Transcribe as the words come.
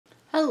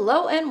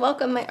Hello and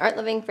welcome my art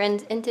loving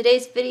friends. In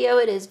today's video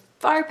it is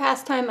far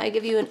past time I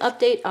give you an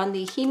update on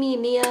the Himi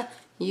Mia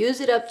Use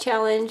It Up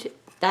challenge.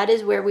 That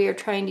is where we are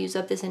trying to use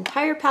up this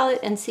entire palette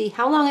and see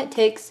how long it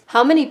takes,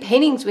 how many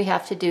paintings we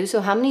have to do,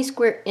 so how many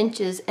square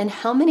inches, and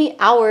how many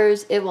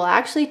hours it will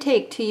actually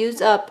take to use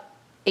up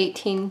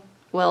 18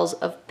 wells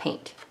of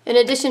paint. In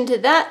addition to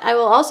that, I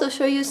will also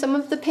show you some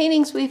of the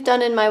paintings we've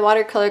done in my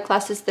watercolor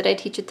classes that I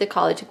teach at the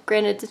college.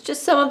 Granted, it's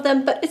just some of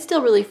them, but it's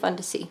still really fun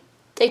to see.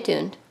 Stay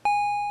tuned.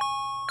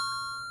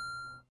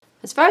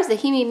 As far as the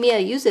Himi Mia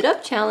Use It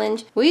Up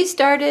challenge, we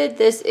started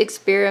this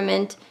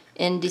experiment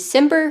in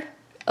December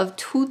of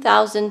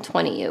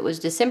 2020. It was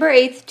December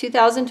 8th,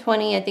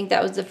 2020. I think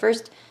that was the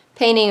first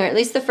painting, or at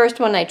least the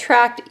first one I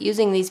tracked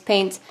using these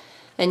paints.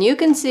 And you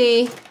can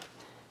see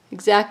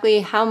exactly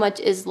how much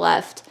is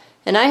left.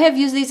 And I have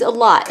used these a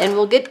lot, and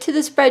we'll get to the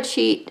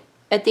spreadsheet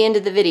at the end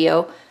of the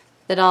video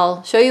that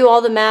I'll show you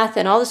all the math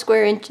and all the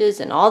square inches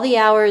and all the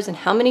hours and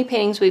how many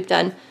paintings we've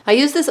done. I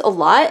use this a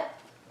lot,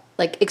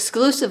 like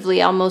exclusively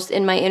almost,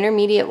 in my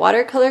intermediate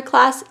watercolor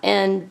class,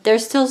 and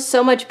there's still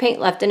so much paint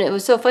left. And it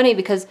was so funny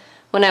because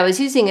when I was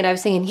using it I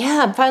was thinking,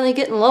 yeah, I'm finally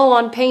getting low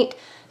on paint,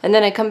 and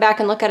then I come back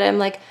and look at it, I'm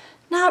like,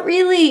 not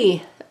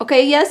really.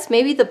 Okay, yes,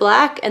 maybe the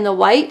black and the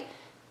white.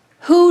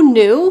 Who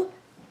knew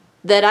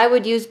that I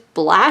would use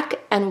black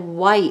and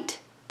white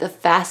the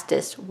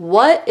fastest?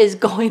 What is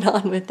going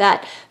on with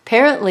that?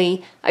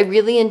 Apparently I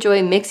really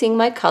enjoy mixing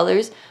my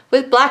colors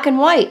with black and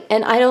white,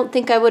 and I don't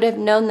think I would have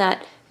known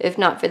that if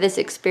not for this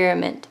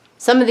experiment.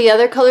 Some of the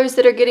other colors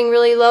that are getting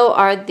really low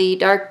are the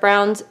dark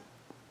browns,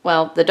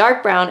 well, the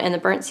dark brown and the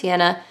burnt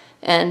sienna,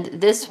 and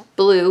this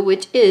blue,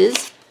 which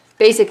is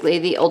basically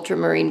the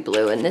ultramarine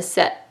blue in this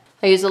set.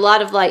 I use a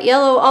lot of light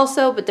yellow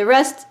also, but the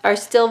rest are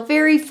still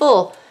very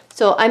full.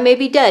 So I may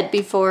be dead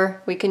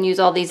before we can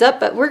use all these up,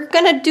 but we're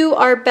gonna do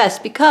our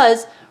best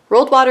because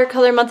World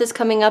Watercolor Month is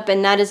coming up,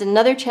 and that is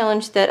another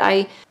challenge that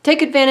I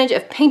take advantage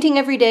of painting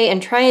every day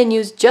and try and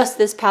use just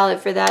this palette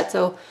for that.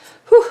 So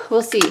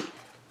we'll see.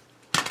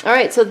 All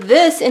right, so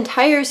this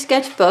entire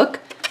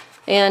sketchbook,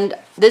 and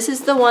this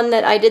is the one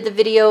that I did the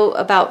video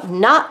about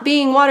not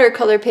being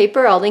watercolor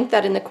paper. I'll link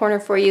that in the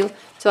corner for you.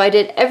 So I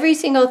did every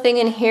single thing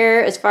in here,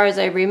 as far as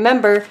I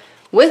remember,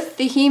 with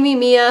the Himi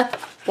Mia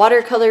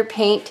watercolor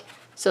paint.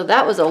 So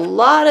that was a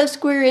lot of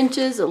square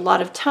inches, a lot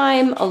of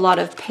time, a lot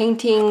of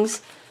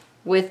paintings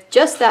with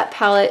just that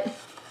palette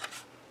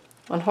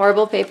on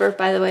horrible paper,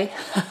 by the way.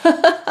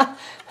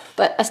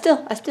 But I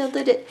still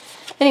did it.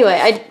 Anyway,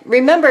 I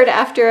remembered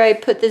after I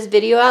put this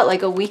video out,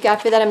 like a week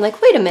after that, I'm like,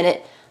 wait a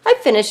minute, I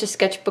finished a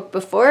sketchbook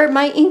before,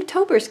 my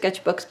Inktober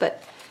sketchbooks,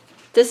 but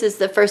this is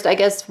the first, I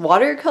guess,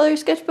 watercolor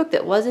sketchbook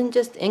that wasn't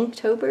just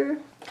Inktober.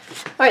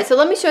 All right, so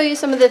let me show you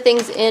some of the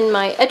things in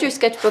my Etcher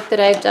sketchbook that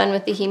I've done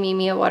with the Himi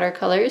Mia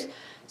watercolors.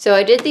 So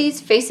I did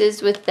these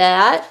faces with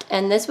that,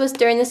 and this was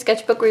during the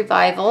sketchbook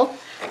revival.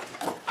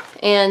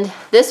 And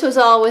this was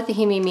all with the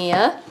Himi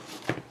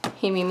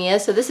Mia.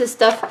 So this is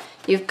stuff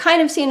you've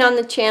kind of seen on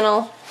the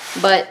channel,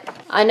 but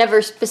I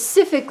never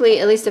specifically,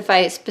 at least if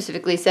I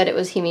specifically said it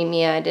was Himi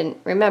Mia, I didn't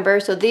remember.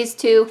 So these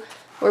two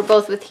were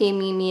both with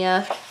Himi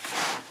Mia.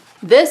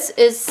 This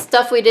is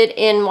stuff we did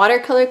in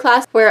watercolor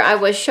class where I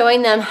was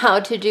showing them how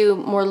to do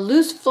more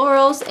loose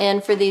florals,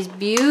 and for these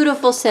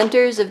beautiful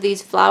centers of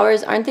these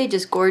flowers, aren't they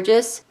just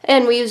gorgeous?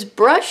 And we used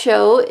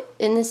brusho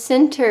in the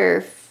center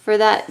for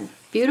that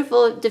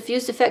beautiful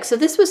diffused effect. So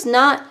this was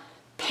not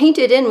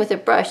painted in with a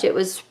brush, it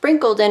was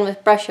sprinkled in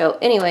with brusho.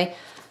 Anyway,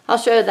 I'll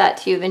show that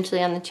to you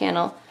eventually on the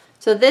channel.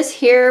 So this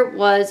here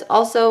was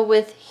also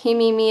with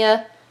Himi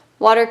Mia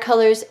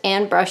watercolors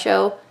and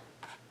brusho,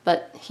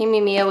 but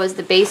Himi Mia was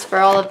the base for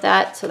all of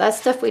that. So that's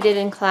stuff we did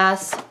in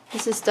class.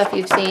 This is stuff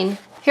you've seen.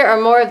 Here are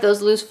more of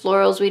those loose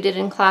florals we did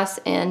in class,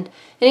 and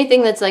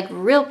anything that's like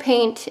real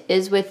paint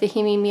is with the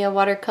Himi Mia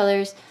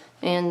watercolors,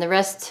 and the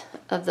rest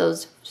of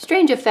those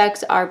strange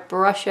effects are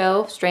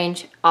brusho.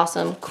 Strange,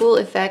 awesome, cool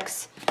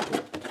effects.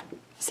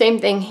 Same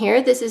thing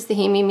here. This is the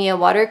Himi Mia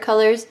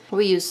watercolors.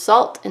 We use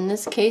salt in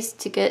this case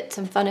to get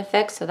some fun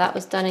effects, so that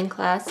was done in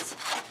class.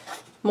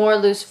 More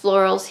loose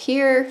florals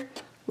here.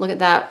 Look at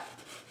that.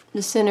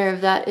 The center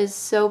of that is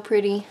so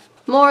pretty.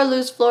 More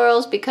loose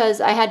florals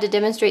because I had to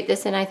demonstrate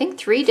this in, I think,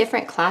 3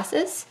 different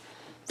classes.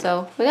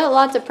 So we got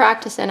lots of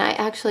practice, and I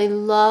actually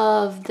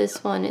love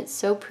this one. It's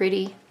so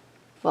pretty.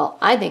 Well,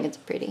 I think it's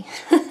pretty.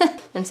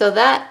 And so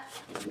that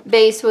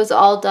base was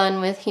all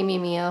done with Himi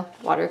Mia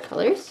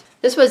watercolors.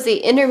 This was the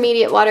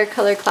intermediate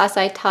watercolor class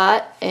I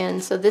taught,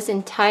 and so this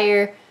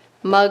entire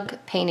mug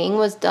painting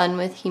was done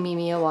with Himi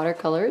Mia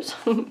watercolors.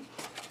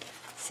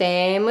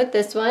 Same with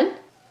this one,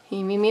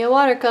 Himi Mia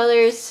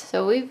watercolors.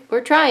 So we're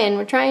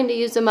trying to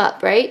use them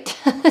up, right?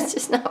 It's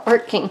just not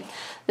working.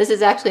 This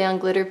is actually on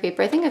glitter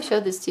paper. I think I've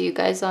showed this to you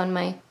guys on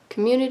my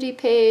community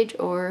page,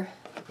 or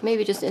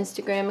maybe just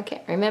Instagram, I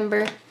can't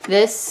remember.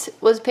 This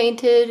was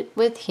painted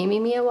with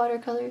Himi Mia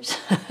watercolors.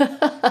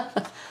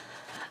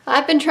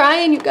 I've been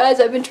trying, you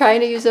guys, I've been trying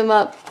to use them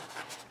up.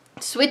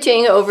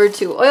 Switching over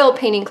to oil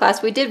painting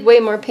class, we did way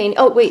more painting.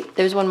 Oh wait,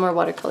 there's one more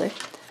watercolor.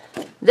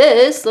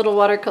 This little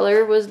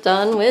watercolor was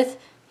done with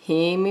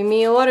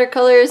Himimiya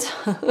watercolors.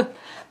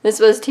 This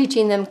was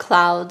teaching them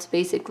clouds,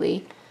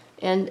 basically.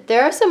 And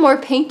there are some more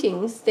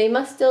paintings. They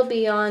must still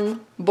be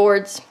on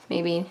boards,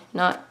 maybe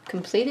not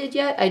completed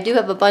yet. I do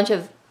have a bunch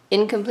of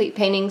incomplete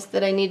paintings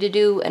that I need to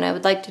do, and I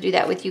would like to do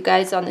that with you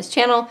guys on this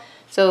channel.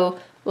 So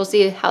we'll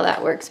see how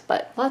that works.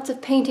 But lots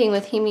of painting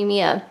with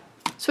Himimiya.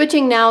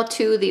 Switching now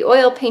to the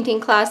oil painting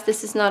class.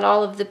 This is not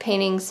all of the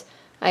paintings.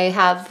 I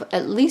have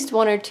at least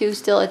one or two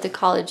still at the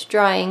college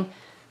drying,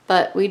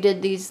 but we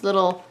did these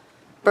little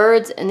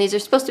birds, and these are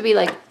supposed to be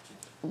like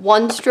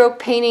one-stroke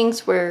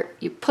paintings where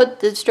you put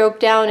the stroke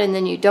down and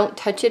then you don't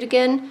touch it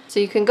again.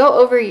 So you can go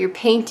over your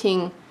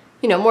painting,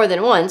 you know, more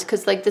than once,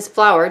 because like this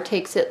flower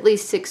takes at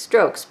least 6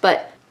 strokes,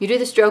 but you do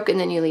the stroke and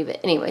then you leave it.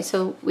 Anyway,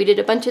 so we did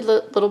a bunch of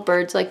little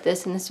birds like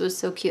this, and this was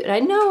so cute. And I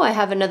know I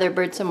have another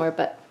bird somewhere,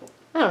 but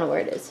I don't know where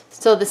it is.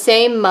 So the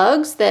same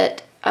mugs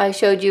that I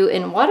showed you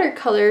in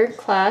watercolor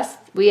class,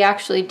 we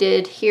actually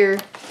did here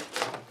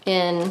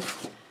in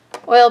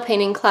oil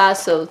painting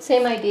class, so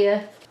same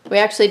idea. We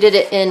actually did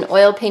it in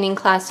oil painting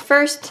class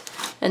first,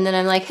 and then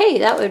I'm like, hey,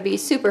 that would be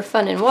super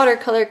fun in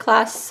watercolor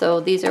class. So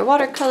these are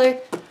watercolor,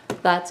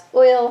 that's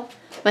oil.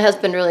 My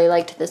husband really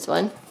liked this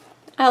one.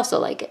 I also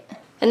like it.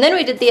 And then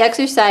we did the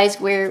exercise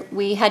where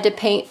we had to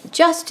paint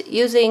just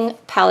using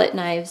palette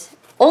knives,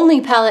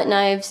 only palette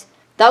knives.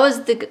 That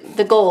was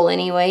the goal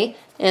anyway.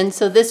 And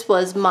so this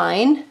was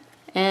mine.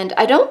 And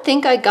I don't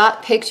think I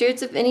got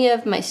pictures of any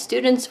of my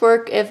students'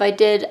 work. If I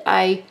did,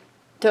 I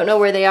don't know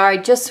where they are. I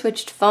just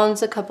switched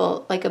phones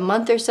like a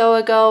month or so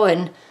ago,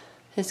 and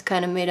it's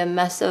kind of made a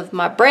mess of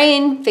my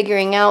brain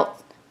figuring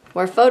out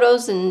where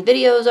photos and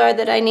videos are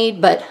that I need,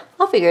 but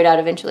I'll figure it out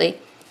eventually.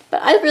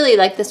 But I really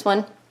like this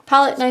one.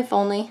 Palette knife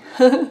only.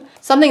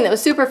 Something that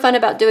was super fun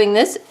about doing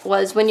this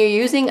was when you're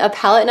using a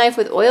palette knife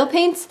with oil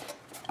paints,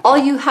 all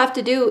you have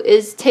to do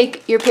is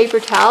take your paper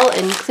towel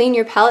and clean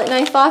your palette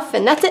knife off,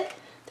 and that's it.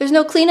 There's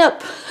no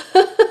cleanup.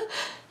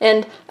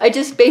 And I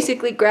just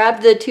basically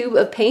grabbed the tube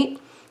of paint,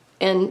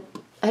 and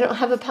I don't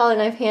have a palette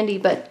knife handy,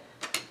 but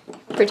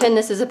pretend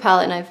this is a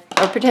palette knife.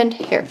 Or pretend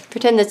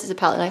this is a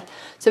palette knife.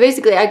 So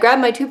basically I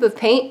grabbed my tube of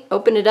paint,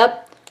 opened it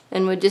up,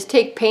 and would just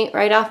take paint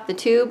right off the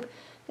tube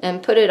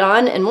and put it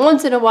on. And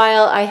once in a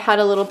while I had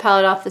a little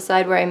palette off the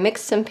side where I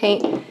mixed some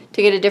paint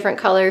to get a different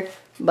color,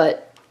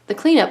 but the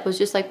cleanup was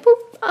just like, boop,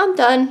 I'm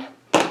done.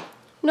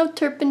 No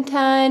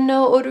turpentine,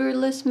 no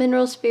odorless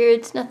mineral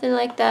spirits, nothing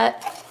like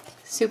that.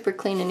 Super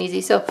clean and easy.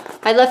 So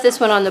I left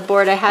this one on the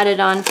board. I had it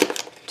on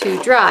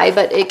to dry,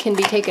 but it can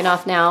be taken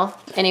off now.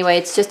 Anyway,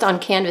 it's just on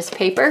canvas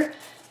paper,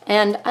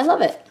 and I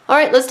love it. All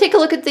right, let's take a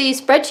look at the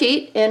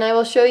spreadsheet, and I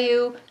will show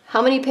you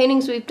how many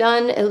paintings we've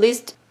done, at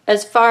least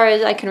as far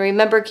as I can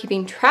remember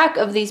keeping track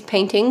of these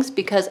paintings,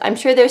 because I'm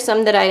sure there's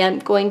some that I am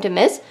going to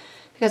miss,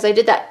 because I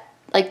did that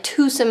like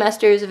 2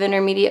 semesters of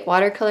intermediate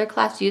watercolor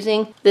class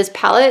using this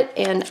palette,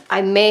 and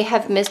I may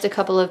have missed a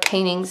couple of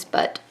paintings,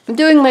 but I'm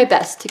doing my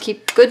best to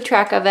keep good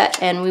track of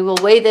it, and we will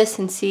weigh this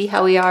and see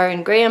how we are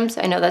in grams.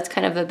 I know that's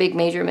kind of a big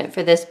measurement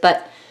for this,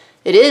 but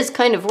it is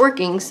kind of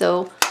working,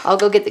 so I'll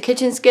go get the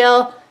kitchen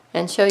scale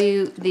and show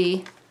you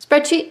the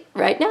spreadsheet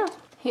right now.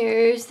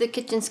 Here's the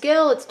kitchen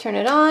scale. Let's turn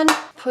it on,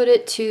 put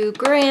it to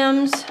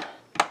grams.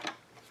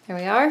 There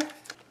we are.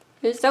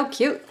 It's so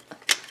cute.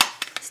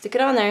 Stick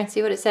it on there and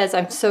see what it says.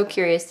 I'm so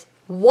curious.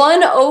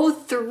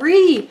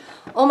 103!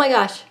 Oh my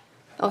gosh.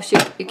 Oh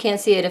shoot, you can't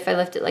see it if I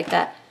lift it like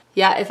that.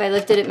 Yeah, if I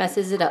lift it, it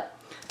messes it up.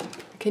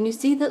 Can you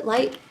see the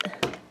light?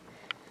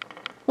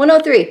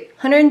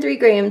 103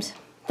 grams.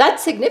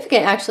 That's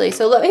significant actually.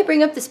 So let me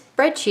bring up the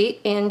spreadsheet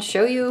and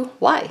show you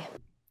why.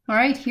 All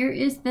right, here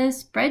is the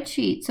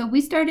spreadsheet. So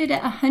we started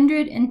at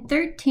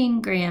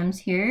 113 grams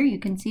here. You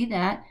can see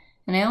that.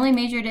 And I only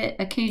measured it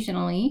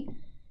occasionally.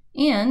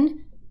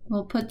 And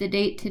we'll put the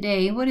date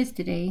today. What is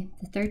today?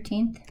 The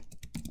 13th?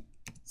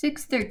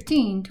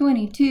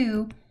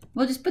 6/13/22.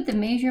 We'll just put the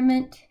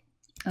measurement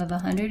of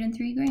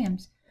 103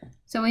 grams.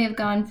 So we have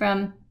gone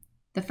from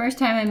the first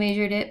time I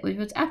measured it, which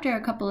was after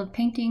a couple of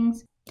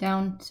paintings,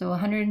 down so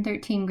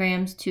 113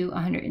 grams to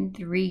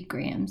 103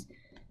 grams.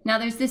 Now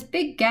there's this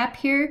big gap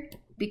here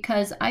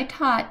because I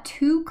taught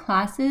 2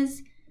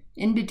 classes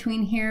in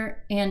between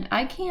here, and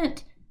I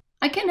can't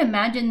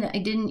imagine that I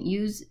didn't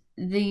use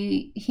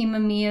the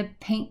Himimiya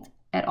paint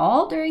at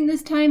all during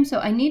this time, so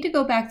I need to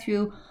go back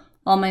through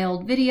all my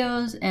old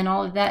videos and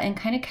all of that and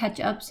kind of catch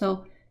up.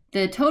 So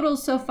the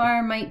totals so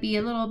far might be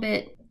a little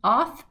bit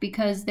off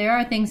because there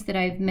are things that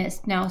I've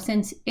missed. Now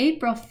since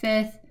April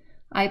 5th,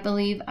 I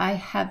believe I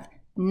have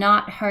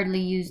not hardly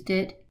used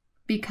it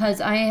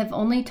because I have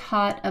only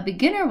taught a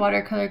beginner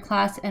watercolor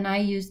class, and I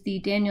used the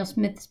Daniel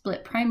Smith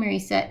split primary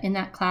set in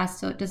that class,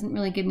 so it doesn't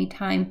really give me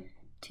time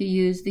to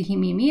use the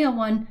Himimiya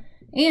one.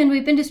 And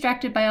we've been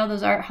distracted by all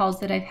those art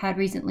hauls that I've had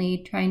recently,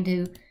 trying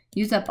to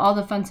use up all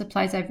the fun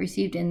supplies I've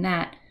received in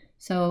that.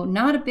 So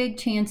not a big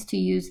chance to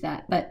use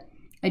that, but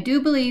I do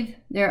believe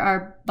there are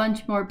a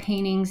bunch more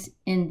paintings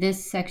in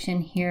this section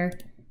here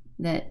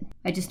that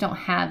I just don't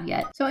have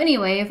yet. So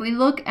anyway, if we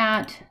look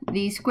at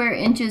the square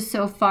inches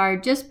so far,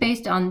 just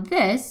based on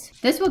this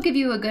will give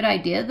you a good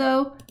idea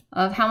though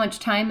of how much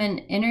time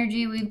and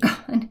energy we've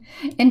gone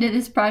into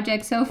this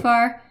project so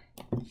far,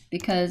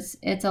 because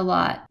it's a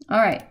lot. All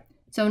right,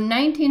 so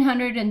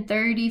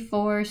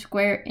 1934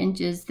 square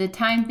inches. The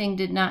time thing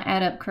did not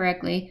add up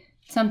correctly.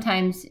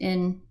 Sometimes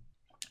in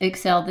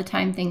Excel, the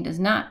time thing does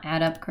not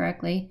add up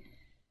correctly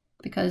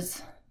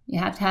because you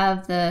have to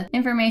have the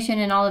information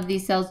in all of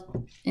these cells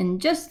in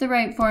just the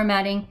right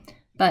formatting.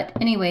 But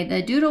anyway,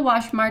 the Doodle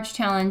Wash March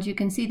challenge, you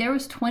can see there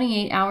was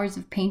 28 hours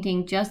of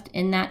painting just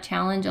in that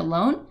challenge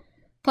alone.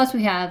 Plus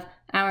we have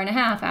hour and a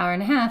half, hour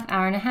and a half,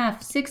 hour and a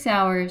half, 6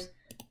 hours,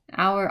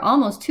 hour,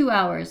 almost 2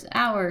 hours,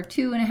 hour,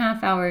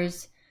 2.5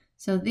 hours.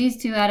 So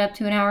these two add up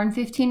to 1 hour and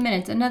 15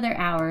 minutes, another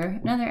hour,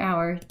 another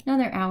hour,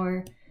 another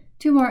hour,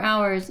 2 more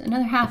hours,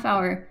 another half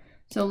hour.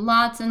 So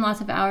lots and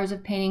lots of hours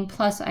of painting,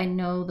 plus I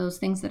know those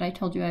things that I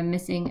told you I'm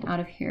missing out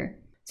of here.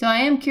 So I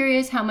am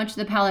curious how much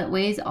the palette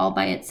weighs all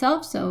by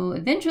itself, so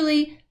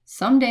eventually,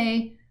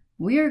 someday,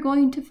 we are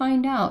going to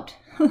find out.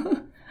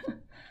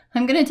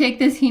 I'm going to take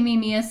this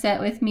Himimiya set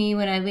with me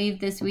when I leave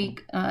this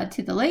week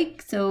to the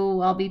lake,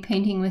 so I'll be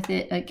painting with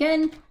it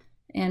again.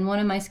 And one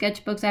of my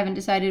sketchbooks, I haven't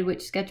decided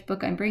which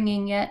sketchbook I'm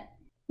bringing yet.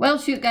 Well,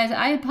 shoot guys,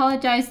 I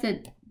apologize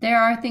that there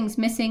are things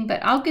missing,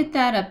 but I'll get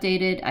that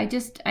updated.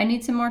 I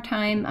need some more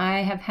time.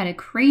 I have had a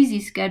crazy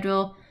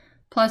schedule.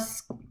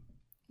 Plus,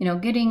 you know,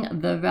 getting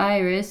the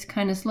virus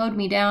kind of slowed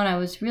me down. I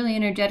was really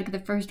energetic the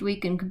first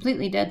week and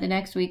completely dead the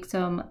next week.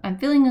 So I'm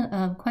feeling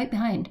quite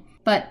behind.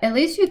 But at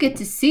least you get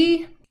to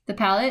see the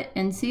palette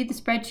and see the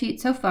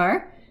spreadsheet so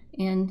far.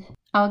 And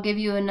I'll give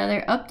you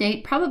another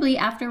update probably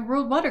after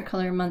World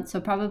Watercolor Month. So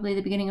probably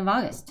the beginning of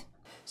August.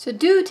 So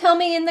do tell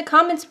me in the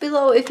comments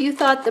below if you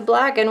thought the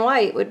black and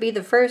white would be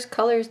the first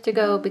colors to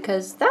go,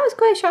 because that was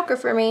quite a shocker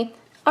for me.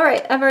 All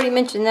right, I've already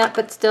mentioned that,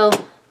 but still,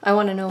 I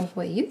want to know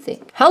what you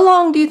think. How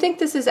long do you think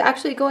this is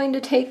actually going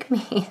to take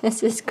me?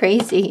 This is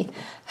crazy.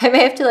 I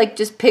may have to like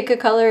just pick a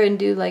color and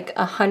do like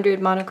 100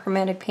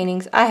 monochromatic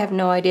paintings. I have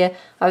no idea.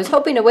 I was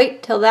hoping to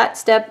wait till that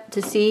step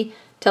to see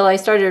till I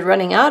started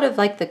running out of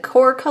like the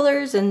core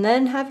colors and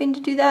then having to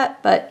do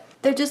that, but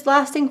they're just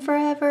lasting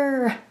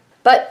forever.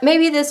 But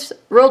maybe this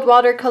World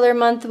Watercolor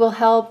Month will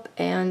help,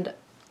 and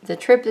the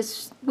trip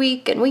this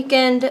week and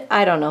weekend,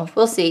 I don't know.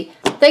 We'll see.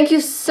 Thank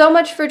you so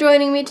much for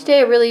joining me today.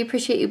 I really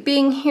appreciate you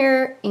being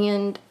here.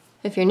 And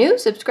if you're new,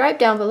 subscribe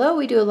down below.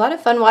 We do a lot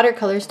of fun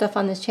watercolor stuff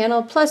on this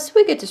channel. Plus,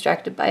 we get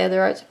distracted by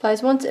other art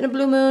supplies once in a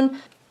blue moon,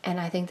 and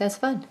I think that's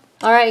fun.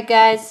 All right,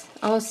 guys.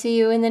 I'll see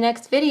you in the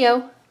next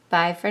video.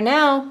 Bye for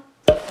now.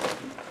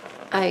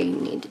 I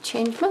need to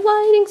change my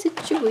lighting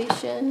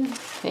situation.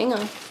 Hang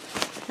on.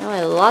 Now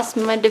I lost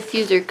my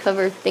diffuser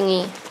cover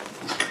thingy.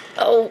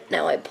 Oh,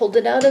 now I pulled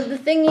it out of the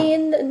thingy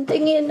and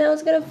now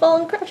it's gonna fall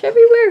and crash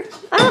everywhere.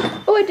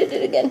 Ah! Oh, I did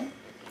it again.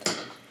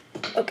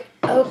 Okay,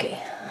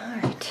 okay. All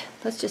right.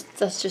 Let's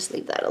just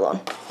leave that alone.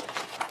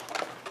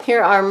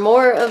 Here are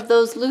more of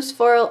those loose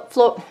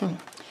floor.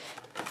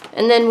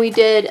 And then we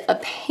did a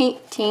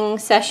painting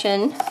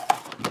session.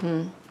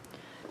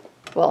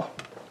 Well,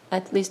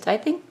 at least I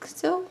think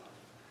so.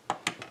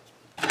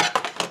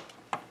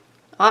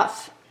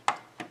 Off.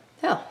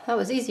 Oh, that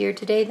was easier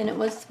today than it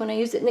was when I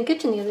used it in the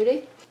kitchen the other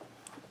day.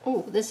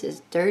 Oh, this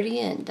is dirty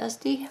and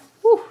dusty.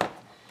 Whew.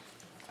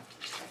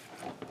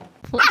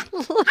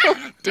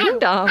 Ding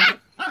dong.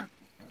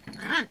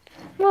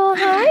 Well,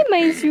 hi,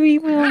 my sweet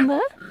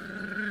Wilma.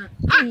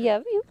 I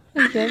love you.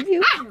 I love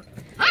you.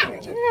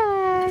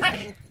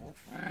 Jack.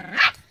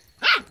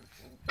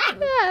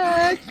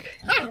 Jack.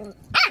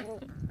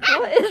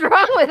 What is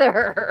wrong with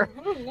her?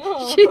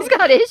 She's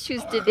got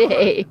issues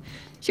today.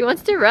 She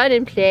wants to run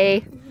and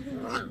play.